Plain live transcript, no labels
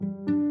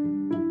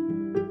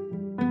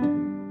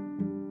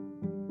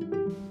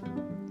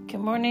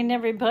morning,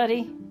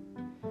 everybody.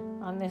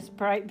 On this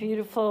bright,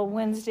 beautiful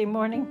Wednesday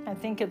morning. I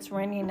think it's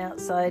raining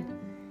outside.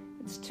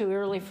 It's too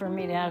early for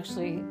me to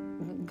actually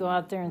go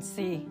out there and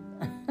see.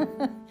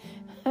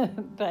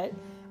 But,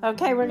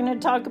 okay, we're going to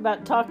talk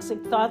about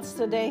toxic thoughts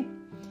today.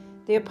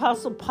 The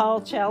Apostle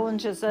Paul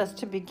challenges us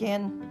to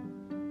begin,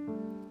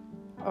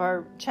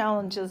 or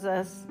challenges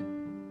us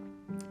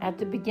at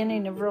the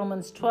beginning of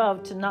Romans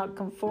 12 to not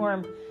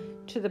conform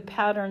to the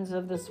patterns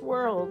of this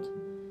world,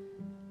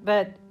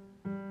 but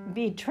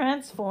be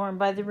transformed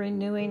by the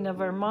renewing of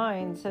our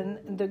minds.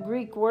 And the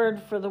Greek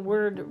word for the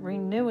word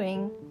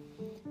renewing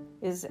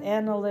is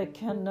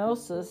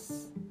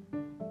analekenosis,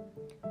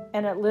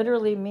 and it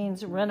literally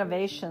means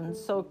renovation.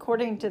 So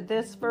according to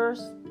this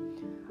verse,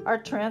 our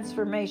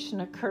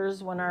transformation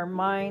occurs when our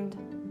mind,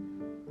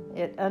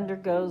 it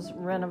undergoes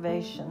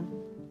renovation.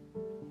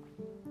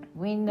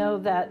 We know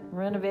that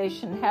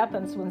renovation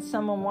happens when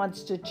someone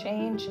wants to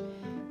change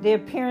the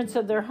appearance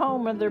of their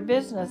home or their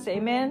business.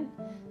 Amen?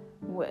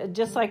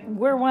 Just like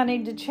we're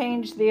wanting to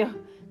change the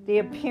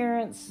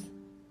appearance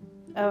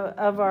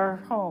of our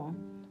home,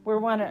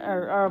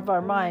 of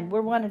our mind.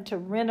 We're wanting to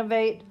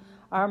renovate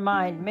our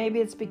mind. Maybe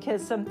it's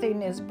because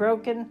something is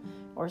broken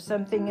or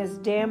something is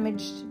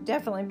damaged,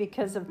 definitely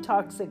because of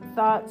toxic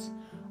thoughts,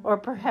 or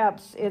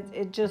perhaps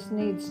it just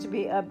needs to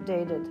be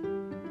updated.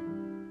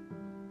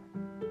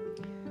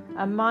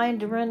 A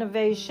mind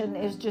renovation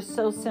is just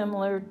so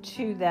similar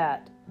to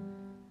that.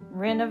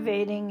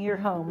 Renovating your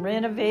home,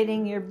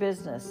 renovating your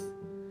business.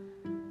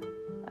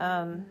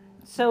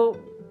 So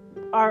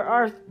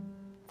our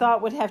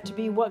thought would have to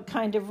be, what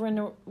kind of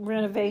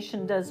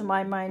renovation does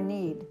my mind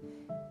need?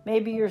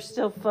 Maybe you're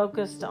still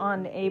focused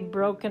on a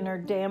broken or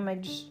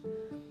damaged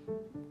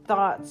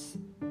thoughts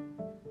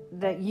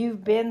that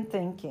you've been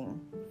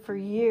thinking for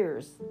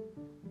years.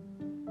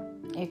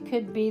 It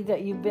could be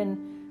that you've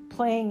been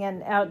playing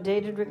an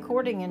outdated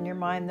recording in your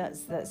mind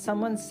that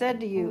someone said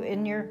to you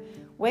in your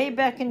way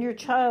back in your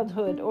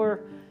childhood,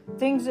 or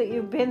things that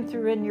you've been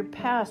through in your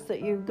past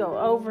that you go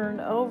over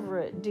and over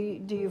it.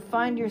 Do you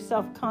find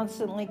yourself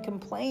constantly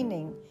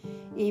complaining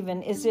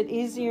even? Is it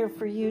easier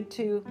for you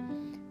to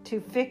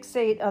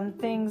fixate on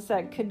things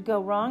that could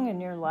go wrong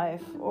in your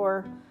life?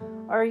 Or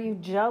are you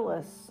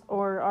jealous?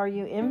 Or are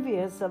you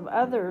envious of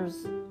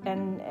others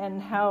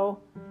and how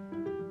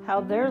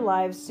their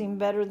lives seem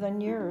better than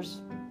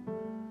yours?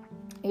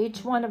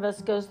 Each one of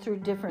us goes through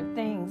different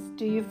things.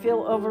 Do you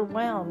feel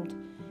overwhelmed?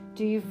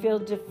 Do you feel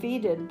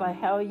defeated by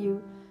how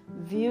you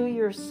view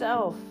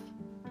yourself?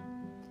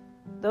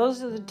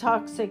 Those are the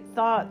toxic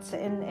thoughts,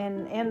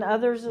 and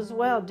others as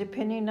well,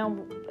 depending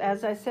on,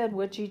 as I said,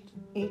 what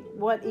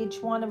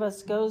each one of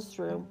us goes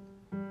through.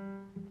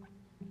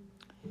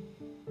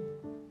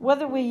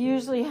 Whether we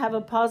usually have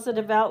a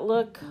positive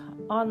outlook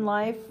on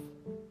life,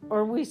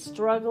 or we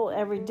struggle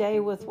every day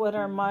with what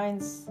our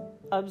minds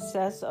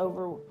obsess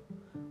over,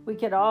 we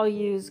could all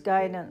use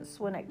guidance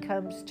when it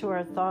comes to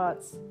our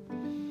thoughts.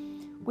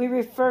 We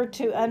refer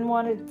to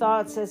unwanted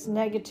thoughts as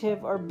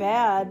negative or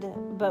bad,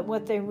 but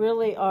what they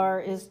really are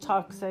is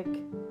toxic.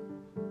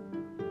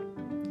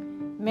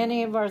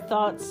 Many of our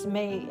thoughts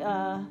may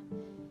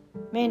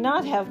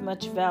not have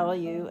much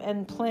value,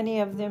 and plenty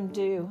of them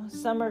do.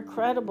 Some are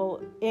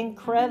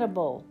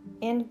incredible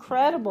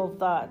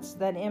thoughts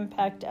that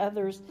impact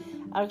others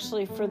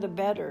actually for the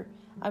better.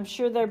 I'm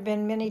sure there have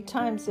been many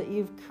times that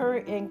you've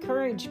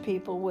encouraged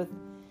people with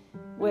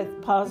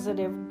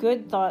positive,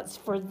 good thoughts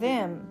for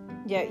them,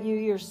 yet you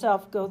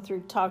yourself go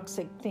through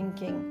toxic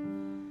thinking.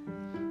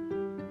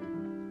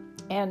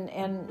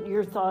 And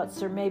your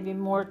thoughts are maybe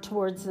more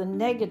towards the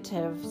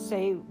negative,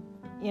 say,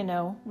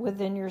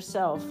 within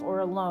yourself or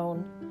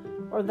alone,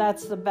 or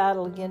that's the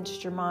battle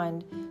against your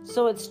mind.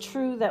 So it's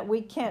true that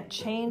we can't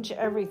change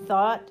every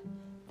thought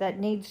that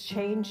needs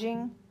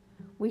changing.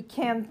 We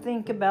can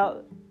think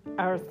about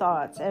our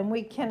thoughts, and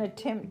we can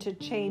attempt to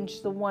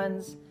change the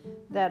ones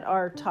that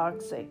are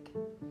toxic.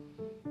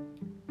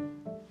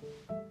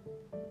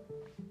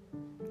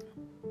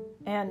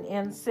 And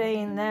in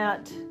saying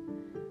that,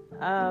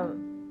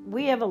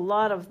 we have a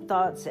lot of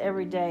thoughts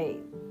every day.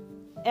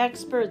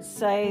 Experts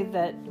say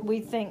that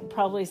we think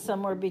probably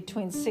somewhere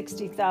between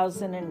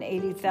 60,000 and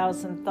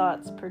 80,000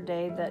 thoughts per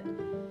day. That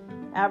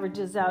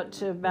averages out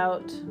to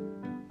about,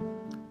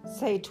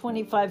 say,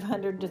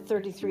 2,500 to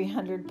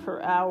 3,300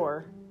 per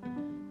hour.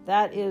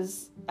 That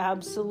is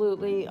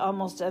absolutely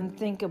almost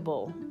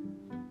unthinkable,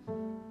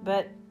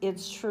 but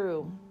it's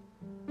true.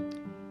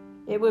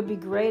 It would be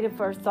great if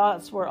our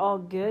thoughts were all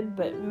good,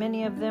 but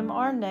many of them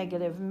are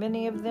negative.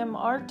 Many of them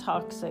are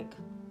toxic.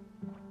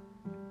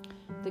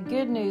 The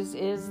good news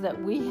is that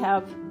we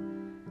have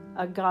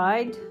a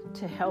guide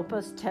to help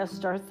us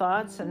test our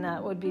thoughts, and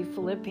that would be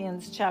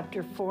Philippians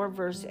chapter 4,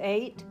 verse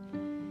 8.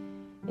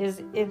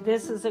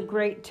 This is a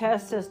great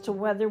test as to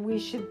whether we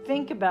should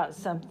think about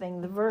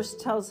something. The verse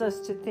tells us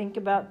to think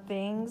about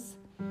things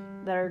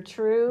that are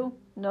true,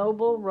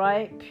 noble,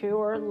 right,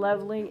 pure,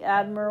 lovely,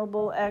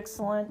 admirable,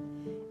 excellent,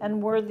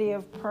 and worthy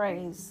of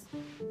praise.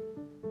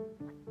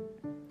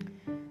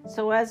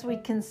 So as we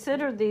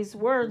consider these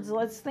words,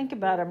 let's think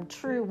about them.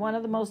 True. One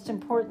of the most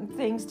important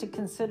things to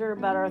consider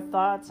about our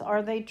thoughts,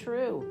 are they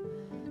true?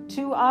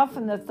 Too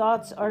often the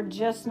thoughts are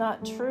just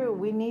not true.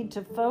 We need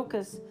to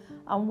focus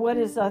on what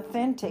is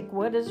authentic,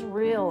 what is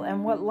real,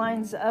 and what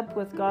lines up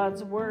with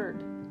God's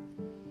word.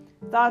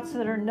 Thoughts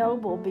that are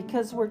noble.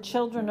 Because we're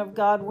children of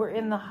God, we're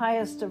in the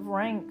highest of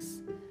ranks.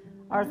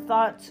 Our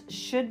thoughts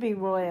should be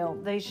royal.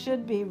 They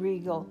should be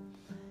regal.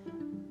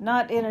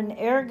 Not in an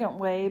arrogant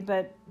way,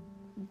 but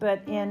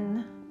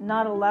in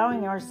not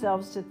allowing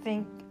ourselves to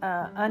think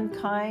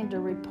unkind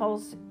or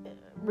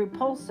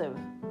repulsive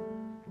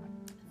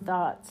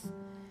thoughts.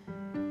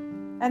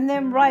 And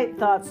then right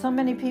thoughts. So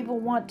many people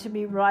want to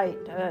be right,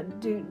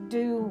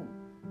 to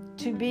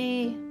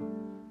be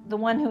the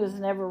one who is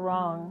never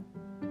wrong.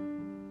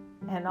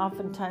 And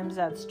oftentimes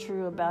that's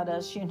true about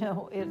us,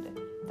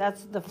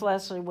 that's the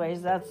fleshly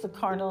ways, that's the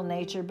carnal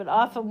nature. But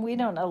often we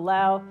don't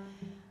allow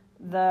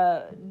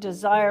the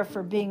desire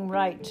for being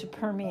right to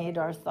permeate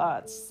our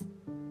thoughts.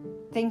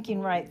 Thinking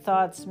right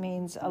thoughts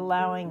means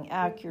allowing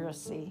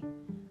accuracy,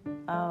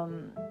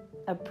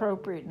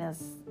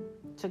 appropriateness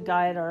to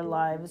guide our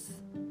lives.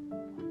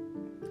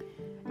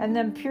 And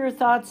then pure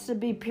thoughts, to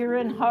be pure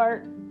in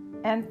heart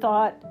and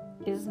thought,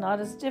 is not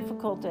as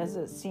difficult as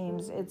it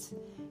seems. It's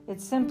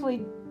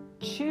simply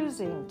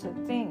choosing to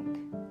think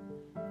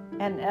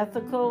and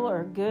ethical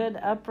or good,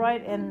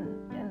 upright, and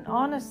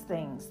honest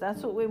things.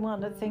 That's what we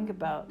want to think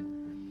about.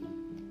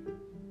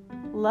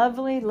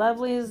 Lovely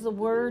is the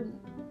word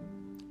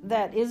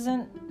that it's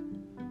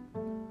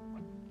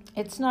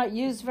not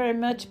used very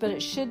much, but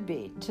it should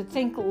be. To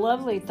think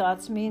lovely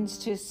thoughts means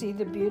to see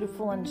the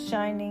beautiful and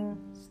shining,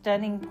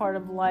 stunning part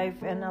of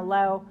life and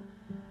allow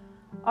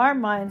our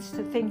minds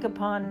to think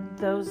upon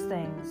those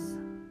things.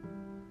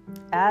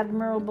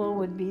 Admirable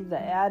would be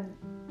the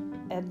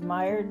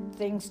admired.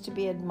 Things to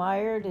be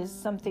admired is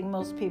something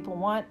most people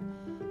want.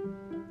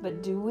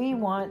 But do we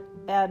want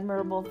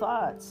admirable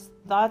thoughts?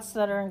 Thoughts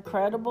that are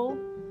incredible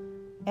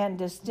and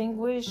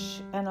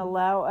distinguish and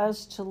allow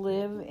us to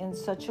live in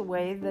such a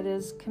way that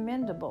is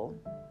commendable.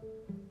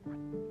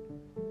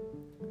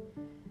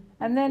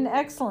 And then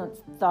excellent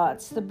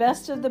thoughts. The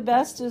best of the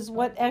best is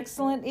what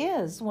excellent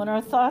is. When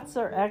our thoughts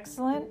are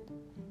excellent,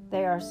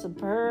 they are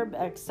superb,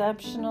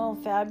 exceptional,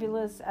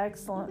 fabulous,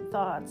 excellent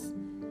thoughts.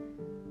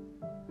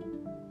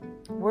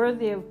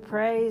 Worthy of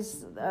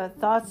praise,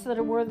 thoughts that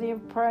are worthy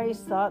of praise,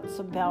 thoughts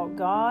about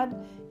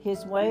God,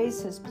 His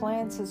ways, His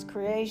plans, His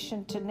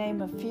creation, to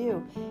name a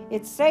few.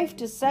 It's safe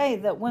to say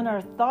that when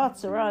our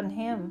thoughts are on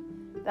Him,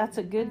 that's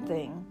a good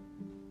thing.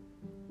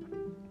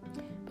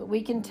 But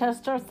we can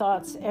test our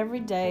thoughts every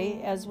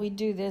day. As we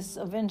do this,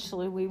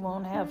 eventually we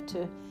won't have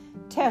to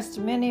test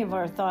many of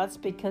our thoughts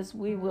because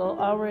we will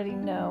already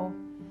know,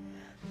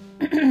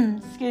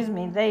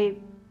 they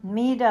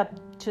meet up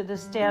to the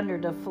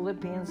standard of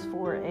Philippians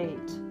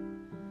 4:8.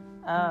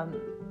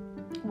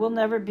 We'll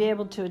never be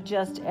able to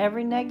adjust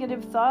every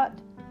negative thought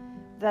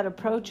that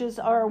approaches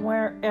our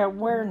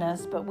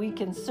awareness, but we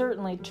can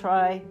certainly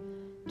try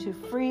to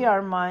free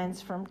our minds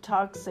from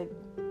toxic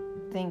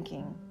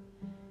thinking.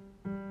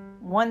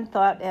 One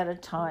thought at a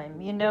time.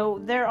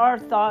 There are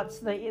thoughts,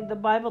 the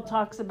Bible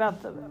talks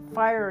about the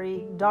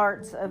fiery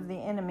darts of the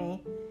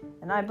enemy,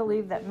 and I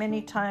believe that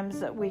many times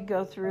that we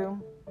go through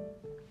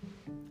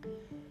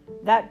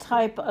that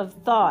type of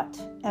thought,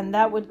 and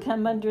that would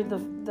come under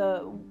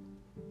the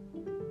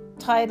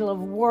title of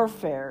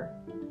warfare.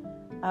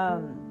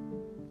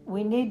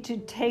 We need to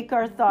take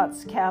our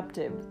thoughts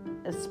captive,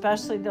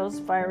 especially those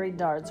fiery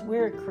darts. We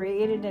are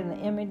created in the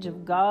image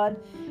of God,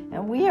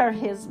 and we are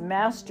His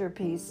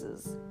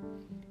masterpieces.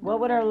 What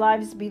would our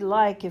lives be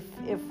like if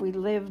we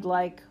lived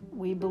like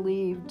we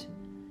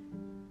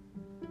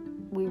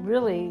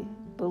really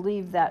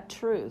believe that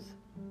truth?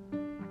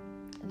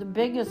 The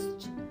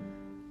biggest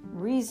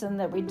reason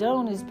that we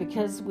don't is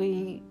because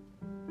we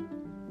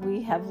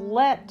have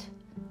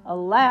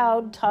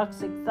allowed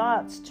toxic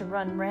thoughts to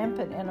run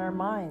rampant in our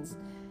minds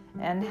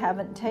and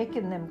haven't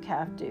taken them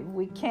captive.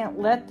 We can't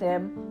let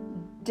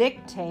them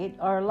dictate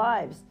our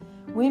lives.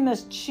 We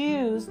must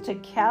choose to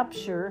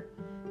capture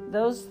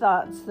those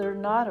thoughts that are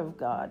not of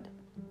God.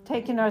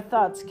 Taking our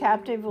thoughts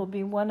captive will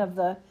be one of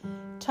the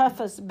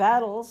toughest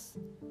battles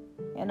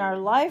in our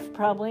life,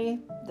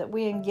 probably, that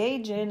we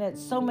engage in.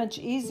 It's so much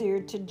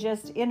easier to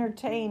just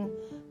entertain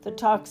the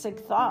toxic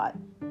thought.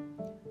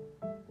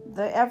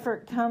 The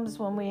effort comes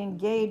when we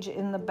engage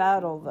in the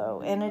battle,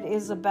 though, and it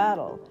is a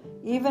battle.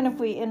 Even if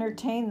we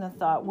entertain the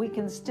thought, we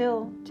can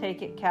still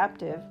take it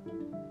captive.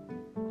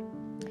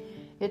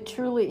 It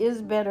truly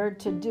is better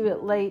to do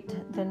it late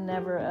than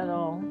never at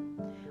all.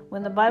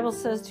 When the Bible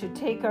says to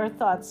take our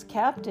thoughts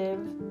captive,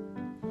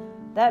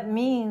 that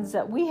means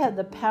that we have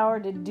the power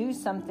to do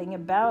something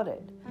about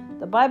it.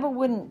 The Bible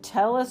wouldn't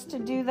tell us to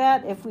do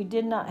that if we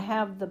did not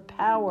have the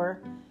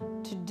power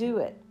to do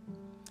it.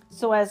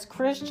 So as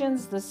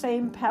Christians, the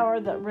same power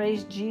that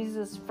raised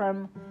Jesus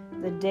from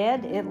the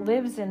dead, it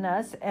lives in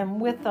us,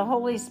 and with the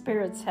Holy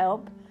Spirit's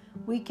help,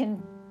 we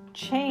can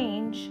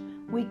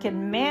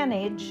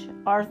manage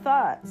our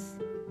thoughts.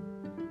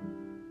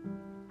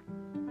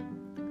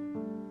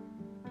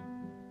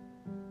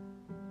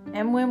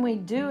 And when we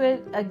do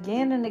it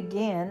again and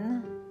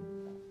again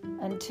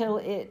until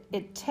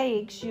it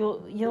takes,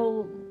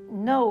 you'll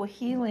know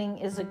healing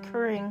is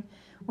occurring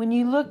when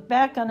you look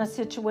back on a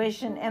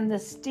situation and the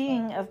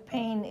sting of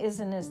pain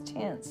isn't as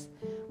tense.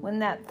 When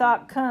that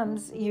thought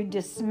comes, you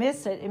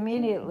dismiss it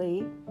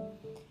immediately,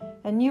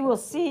 and you will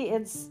see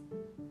it's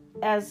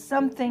as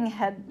something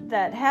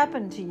that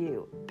happened to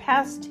you,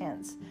 past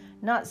tense,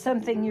 not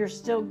something you're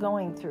still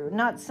going through,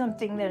 not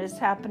something that is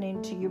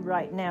happening to you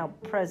right now,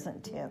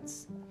 present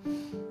tense.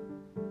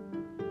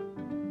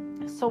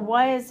 So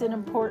why is it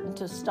important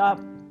to stop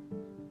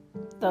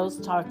those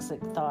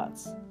toxic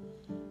thoughts?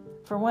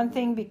 For one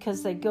thing,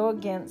 because they go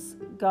against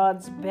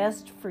God's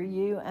best for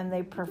you, and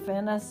they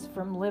prevent us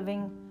from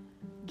living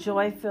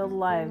joy-filled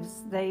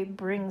lives. They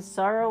bring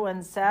sorrow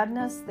and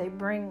sadness. They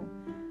bring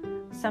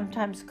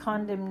sometimes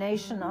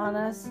condemnation on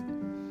us.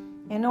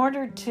 In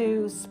order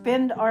to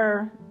spend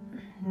our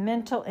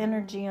mental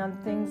energy on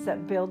things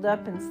that build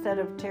up instead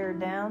of tear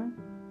down,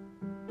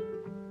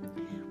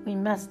 we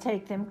must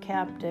take them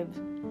captive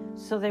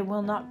so they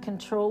will not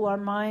control our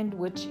mind,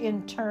 which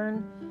in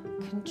turn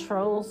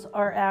controls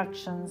our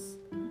actions.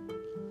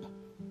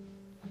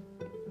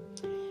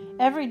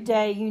 Every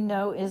day,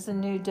 is a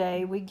new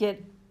day. We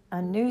get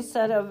a new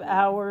set of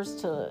hours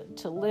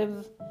to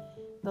live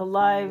the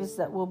lives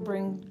that will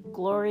bring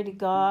glory to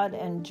God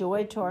and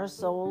joy to our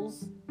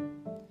souls.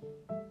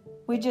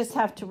 We just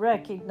have to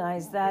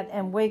recognize that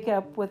and wake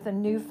up with a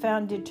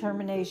newfound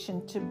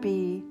determination to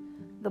be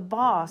the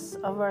boss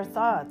of our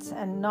thoughts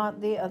and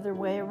not the other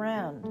way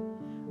around,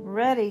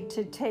 ready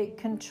to take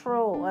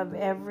control of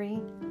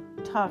every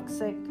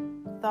toxic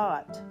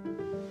thought.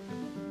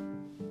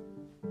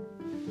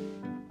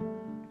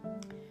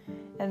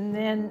 And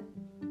then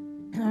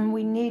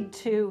we need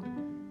to,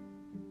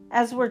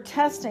 as we're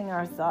testing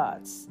our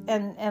thoughts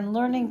and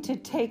learning to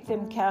take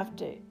them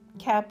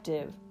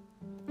captive,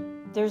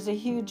 there's a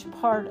huge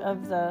part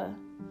of the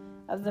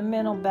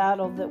mental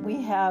battle that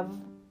we have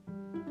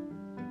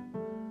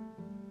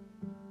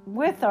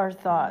with our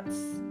thoughts.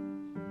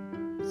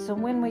 So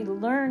when we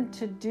learn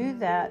to do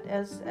that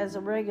as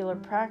a regular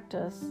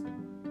practice,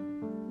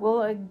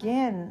 we'll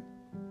again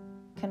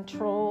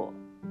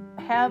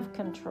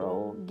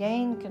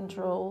gain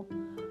control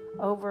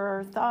over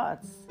our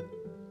thoughts.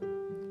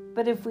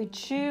 But if we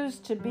choose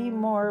to be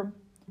more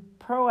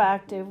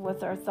proactive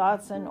with our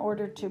thoughts in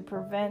order to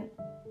prevent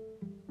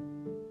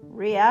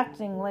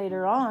reacting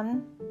later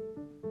on,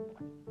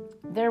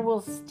 there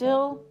will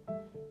still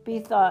be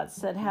thoughts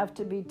that have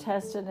to be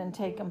tested and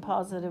taken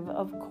positive,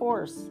 of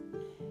course.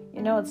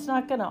 It's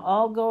not going to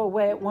all go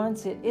away at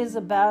once. It is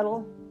a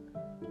battle,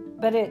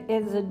 but it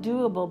is a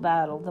doable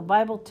battle. The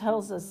Bible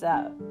tells us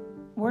that.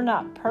 We're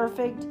not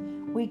perfect.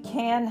 We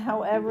can,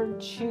 however,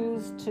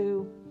 choose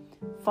to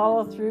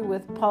follow through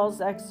with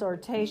Paul's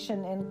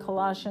exhortation in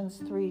Colossians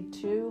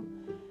 3:2,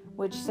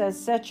 which says,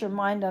 "Set your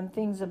mind on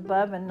things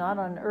above and not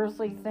on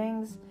earthly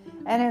things.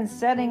 And in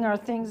setting our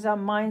things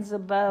on minds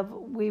above,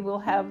 we will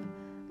have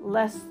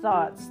less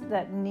thoughts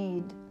that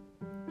need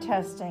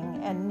testing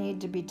and need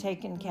to be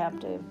taken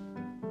captive."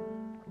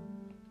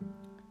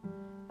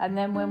 And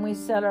then when we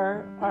set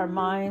our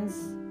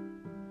minds,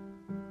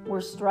 we're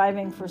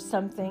striving for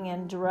something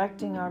and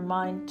directing our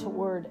mind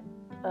toward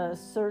a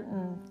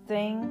certain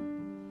thing.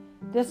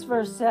 This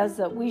verse says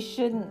that we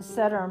shouldn't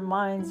set our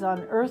minds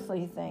on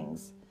earthly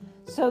things.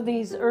 So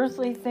these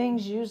earthly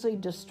things usually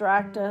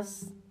distract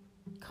us,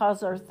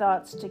 cause our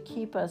thoughts to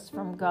keep us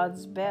from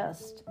God's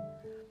best.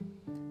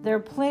 There are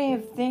plenty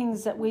of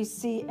things that we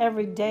see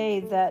every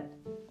day that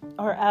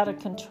are out of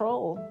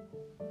control.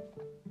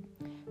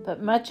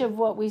 But much of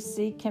what we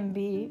see can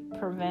be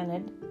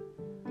prevented.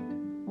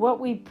 What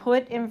we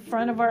put in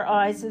front of our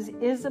eyes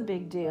is a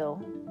big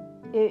deal.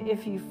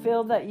 If you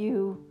feel that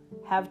you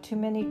have too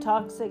many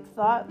toxic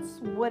thoughts,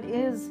 what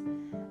is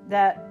it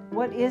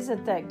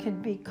that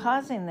could be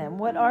causing them?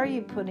 What are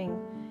you putting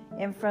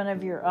in front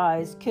of your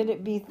eyes? Could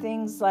it be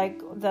things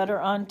like that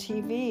are on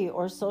TV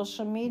or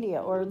social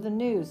media or the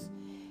news?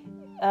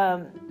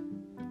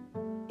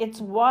 It's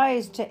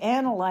wise to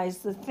analyze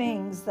the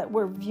things that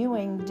we're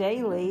viewing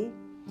daily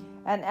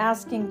and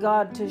asking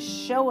God to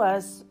show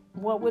us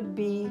what would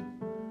be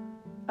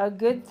a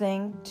good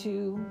thing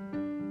to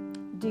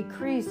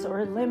decrease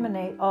or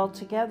eliminate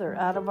altogether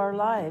out of our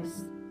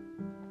lives.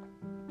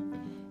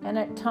 And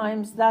at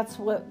times that's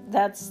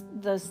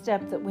the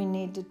step that we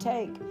need to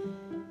take.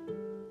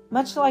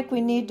 Much like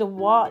we need to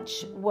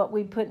watch what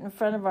we put in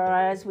front of our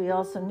eyes, we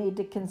also need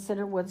to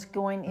consider what's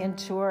going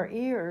into our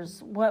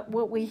ears.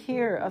 What we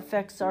hear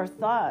affects our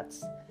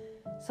thoughts.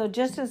 So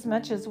just as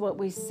much as what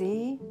we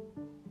see,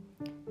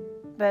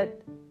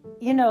 but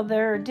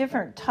there are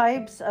different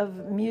types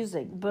of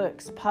music,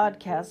 books,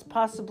 podcasts,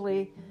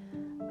 possibly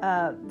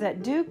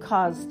that do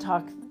cause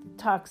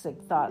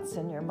toxic thoughts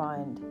in your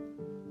mind.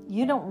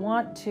 You don't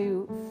want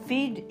to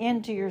feed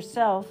into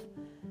yourself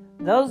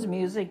those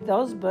music,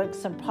 those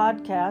books and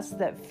podcasts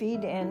that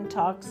feed in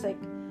toxic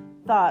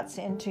thoughts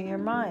into your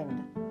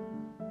mind.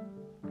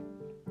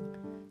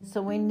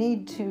 So we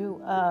need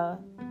to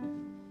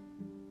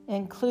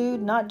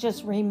include, not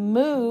just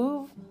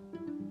remove,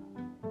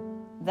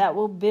 that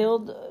will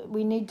build.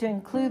 We need to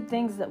include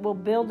things that will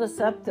build us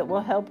up, that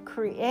will help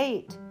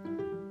create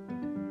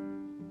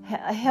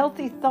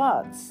healthy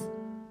thoughts,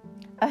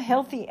 a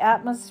healthy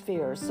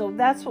atmosphere. So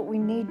that's what we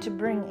need to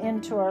bring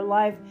into our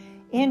life,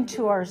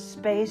 into our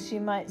space, you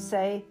might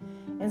say.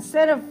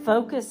 Instead of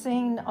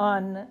focusing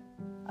on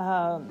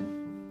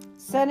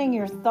setting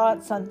your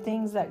thoughts on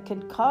things that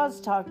could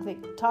cause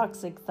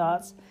toxic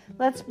thoughts,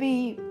 let's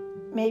be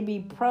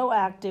maybe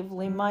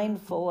proactively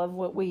mindful of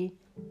what we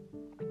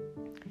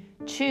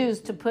choose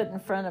to put in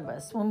front of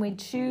us. When we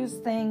choose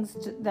things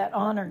that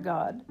honor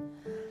God,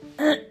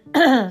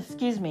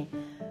 excuse me,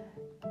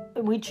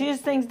 we choose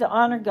things to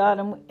honor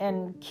God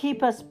and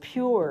keep us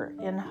pure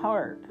in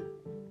heart,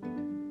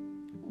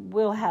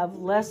 we'll have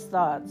less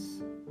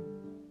thoughts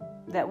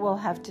that we'll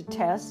have to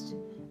test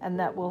and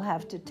that we'll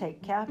have to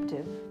take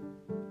captive.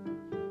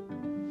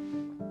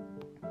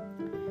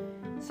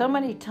 So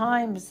many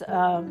times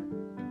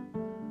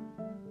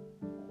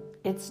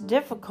it's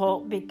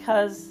difficult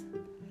because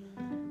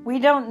we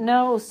don't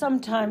know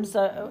sometimes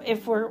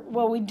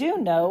we do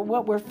know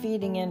what we're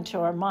feeding into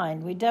our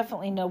mind. We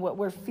definitely know what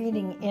we're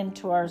feeding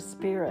into our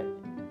spirit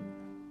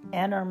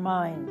and our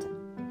mind.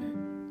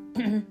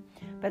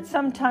 But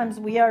sometimes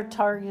we are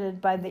targeted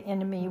by the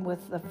enemy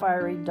with the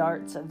fiery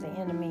darts of the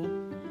enemy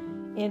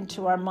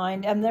into our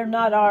mind, and they're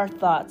not our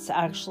thoughts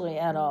actually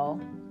at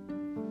all.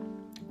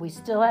 We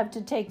still have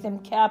to take them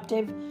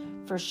captive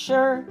for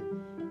sure,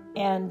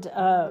 and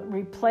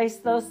replace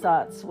those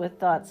thoughts with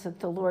thoughts that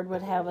the Lord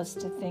would have us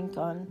to think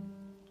on.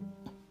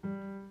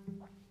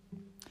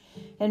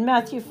 In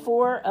Matthew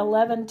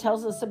 4:11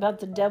 tells us about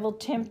the devil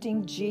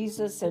tempting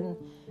Jesus, and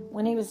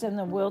when he was in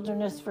the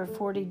wilderness for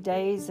 40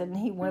 days and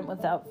he went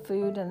without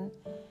food, and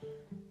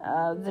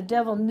the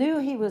devil knew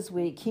he was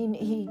weak.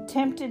 He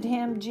tempted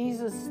him.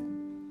 Jesus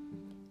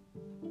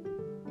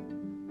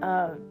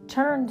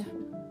turned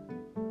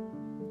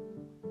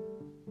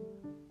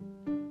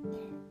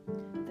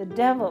the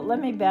devil.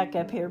 Let me back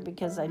up here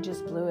because I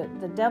just blew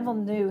it. The devil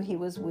knew he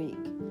was weak,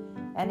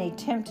 and he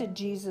tempted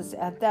Jesus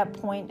at that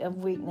point of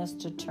weakness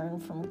to turn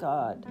from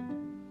God.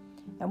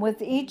 And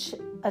with each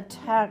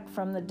attack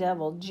from the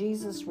devil,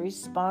 Jesus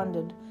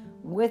responded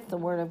with the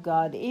word of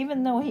God.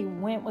 Even though he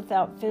went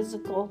without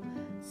physical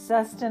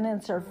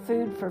sustenance or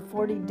food for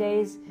 40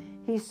 days,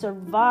 he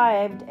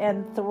survived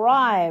and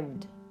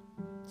thrived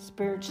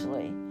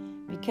spiritually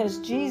because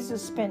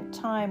Jesus spent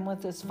time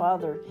with his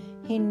Father.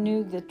 He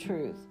knew the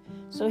truth.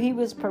 So he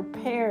was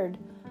prepared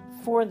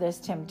for this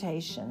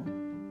temptation.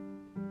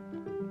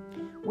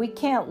 We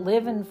can't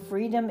live in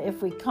freedom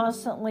if we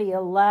constantly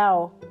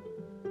allow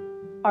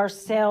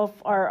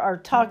our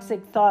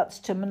toxic thoughts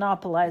to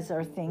monopolize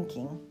our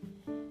thinking.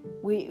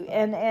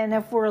 And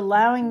if we're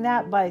allowing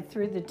that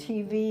through the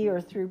TV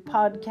or through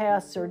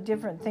podcasts or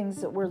different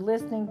things that we're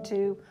listening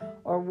to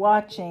or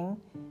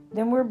watching,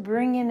 then we're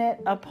bringing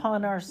it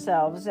upon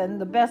ourselves. And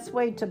the best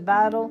way to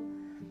battle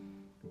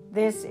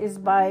this is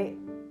by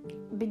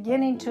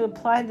beginning to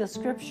apply the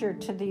scripture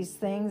to these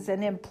things,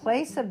 and in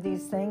place of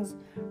these things,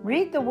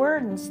 read the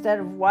word instead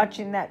of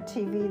watching that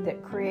TV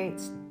that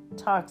creates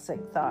toxic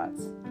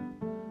thoughts.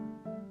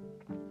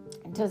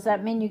 Does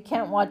that mean you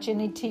can't watch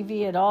any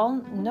TV at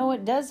all? No,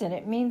 it doesn't.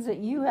 It means that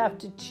you have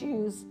to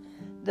choose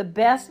the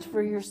best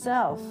for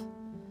yourself,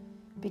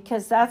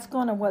 because that's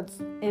what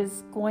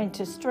is going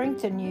to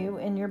strengthen you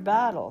in your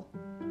battle.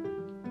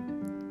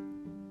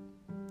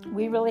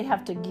 We really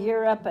have to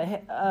gear up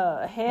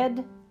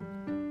ahead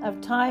of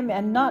time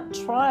and not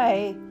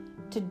try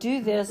to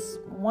do this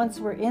once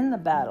we're in the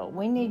battle.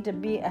 We need to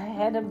be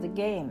ahead of the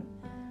game.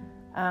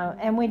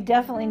 And we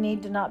definitely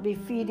need to not be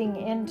feeding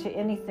into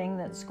anything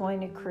that's going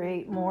to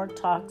create more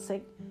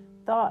toxic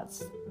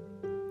thoughts.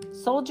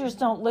 Soldiers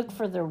don't look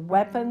for their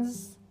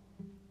weapons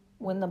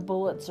when the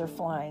bullets are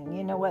flying.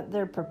 You know what?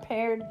 They're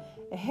prepared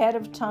ahead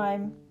of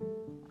time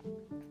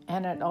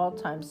and at all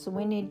times. So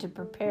we need to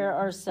prepare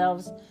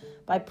ourselves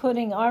by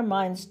putting our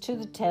minds to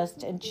the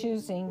test and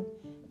choosing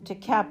to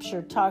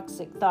capture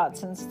toxic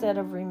thoughts instead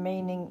of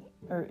remaining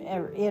or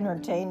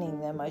entertaining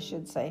them, I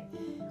should say,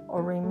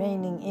 or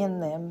remaining in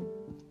them,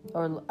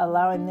 or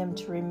allowing them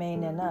to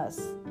remain in us.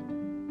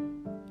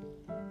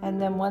 And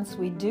then once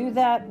we do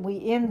that,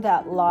 we end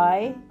that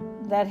lie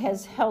that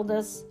has held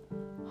us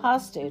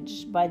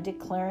hostage by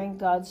declaring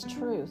God's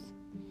truth.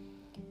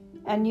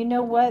 And you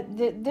know what?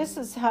 This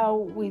is how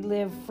we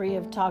live free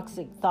of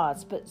toxic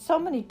thoughts. But so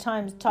many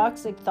times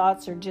toxic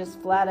thoughts are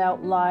just flat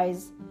out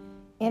lies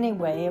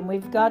anyway, and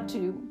we've got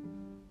to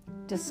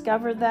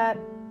discover that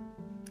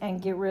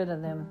and get rid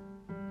of them.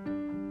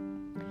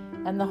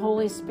 And the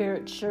Holy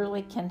Spirit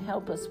surely can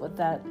help us with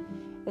that.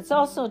 It's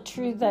also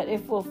true that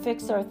if we'll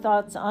fix our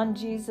thoughts on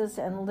Jesus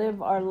and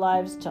live our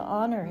lives to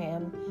honor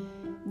him,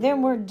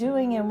 then we're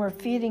doing and we're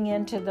feeding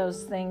into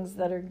those things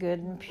that are good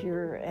and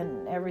pure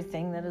and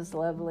everything that is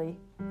lovely.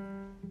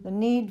 The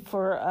need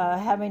for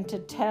having to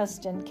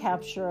test and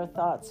capture our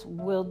thoughts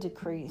will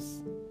decrease.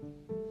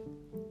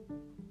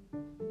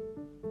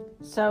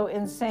 So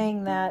in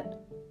saying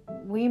that,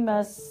 we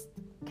must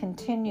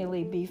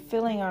continually be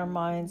filling our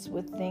minds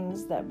with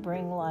things that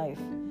bring life.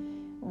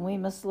 And we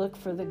must look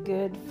for the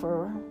good,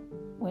 for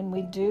when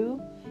we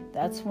do,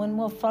 that's when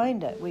we'll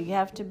find it. We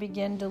have to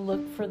begin to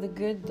look for the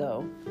good,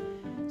 though.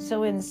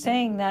 So in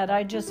saying that,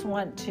 I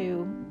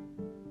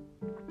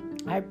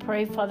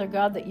pray, Father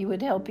God, that you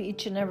would help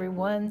each and every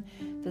one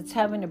that's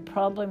having a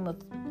problem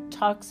with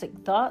toxic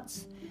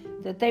thoughts,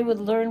 that they would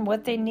learn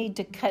what they need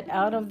to cut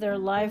out of their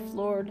life,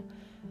 Lord,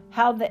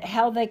 how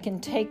they can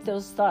take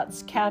those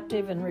thoughts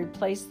captive and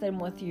replace them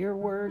with your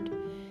word,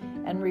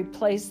 and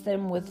replace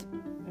them with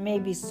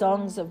maybe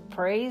songs of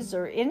praise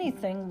or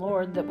anything,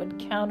 Lord, that would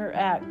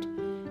counteract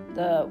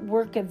the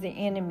work of the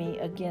enemy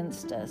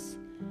against us.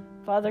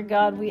 Father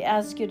God, we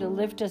ask you to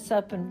lift us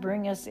up and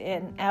bring us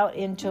out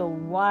into a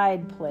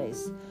wide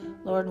place,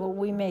 Lord, where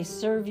we may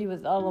serve you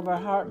with all of our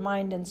heart,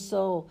 mind, and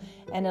soul,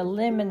 and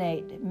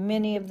eliminate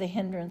many of the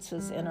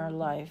hindrances in our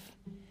life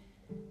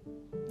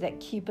that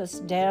keep us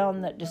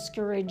down, that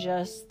discourage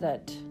us,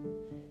 that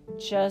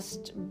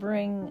just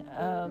bring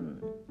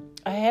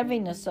a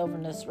heaviness over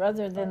us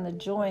rather than the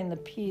joy and the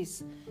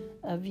peace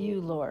of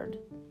you, Lord.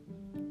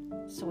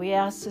 So we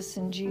ask this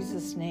in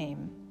Jesus'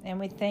 name, and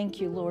we thank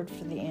you, Lord,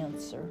 for the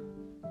answer.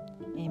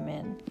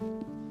 Amen.